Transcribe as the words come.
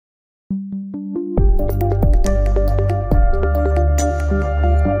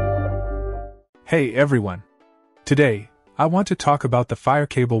Hey everyone! Today, I want to talk about the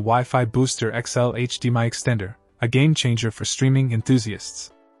fireCable Wi-Fi Booster XL HDMI extender, a game changer for streaming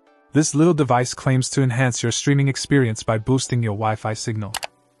enthusiasts. This little device claims to enhance your streaming experience by boosting your Wi-Fi signal.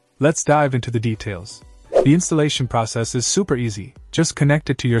 Let's dive into the details. The installation process is super easy. Just connect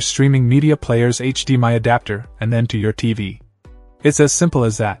it to your streaming media player's HDMI adapter and then to your TV. It's as simple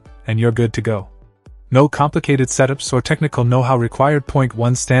as that, and you're good to go. No complicated setups or technical know-how required.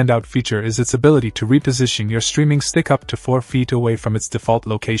 One standout feature is its ability to reposition your streaming stick up to 4 feet away from its default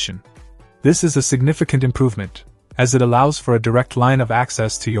location. This is a significant improvement, as it allows for a direct line of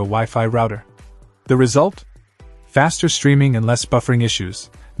access to your Wi-Fi router. The result? Faster streaming and less buffering issues,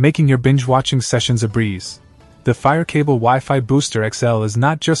 making your binge-watching sessions a breeze. The fireCable Wi-Fi Booster XL is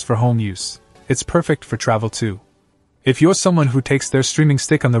not just for home use, it's perfect for travel too. If you're someone who takes their streaming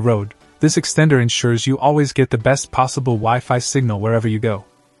stick on the road, this extender ensures you always get the best possible Wi-Fi signal wherever you go.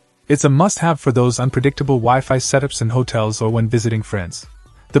 It's a must-have for those unpredictable Wi-Fi setups in hotels or when visiting friends.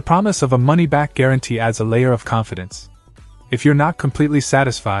 The promise of a money-back guarantee adds a layer of confidence. If you're not completely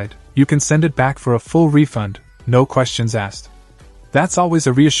satisfied, you can send it back for a full refund, no questions asked. That's always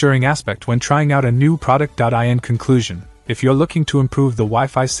a reassuring aspect when trying out a new product. In conclusion, if you're looking to improve the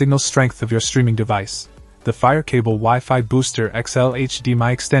Wi-Fi signal strength of your streaming device, the fireCable Wi-Fi Booster XL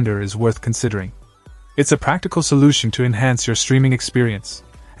HDMI extender is worth considering. It's a practical solution to enhance your streaming experience,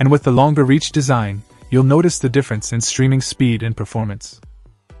 and with the longer reach design, you'll notice the difference in streaming speed and performance.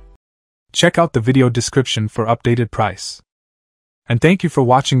 Check out the video description for updated price. And thank you for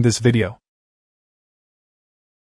watching this video.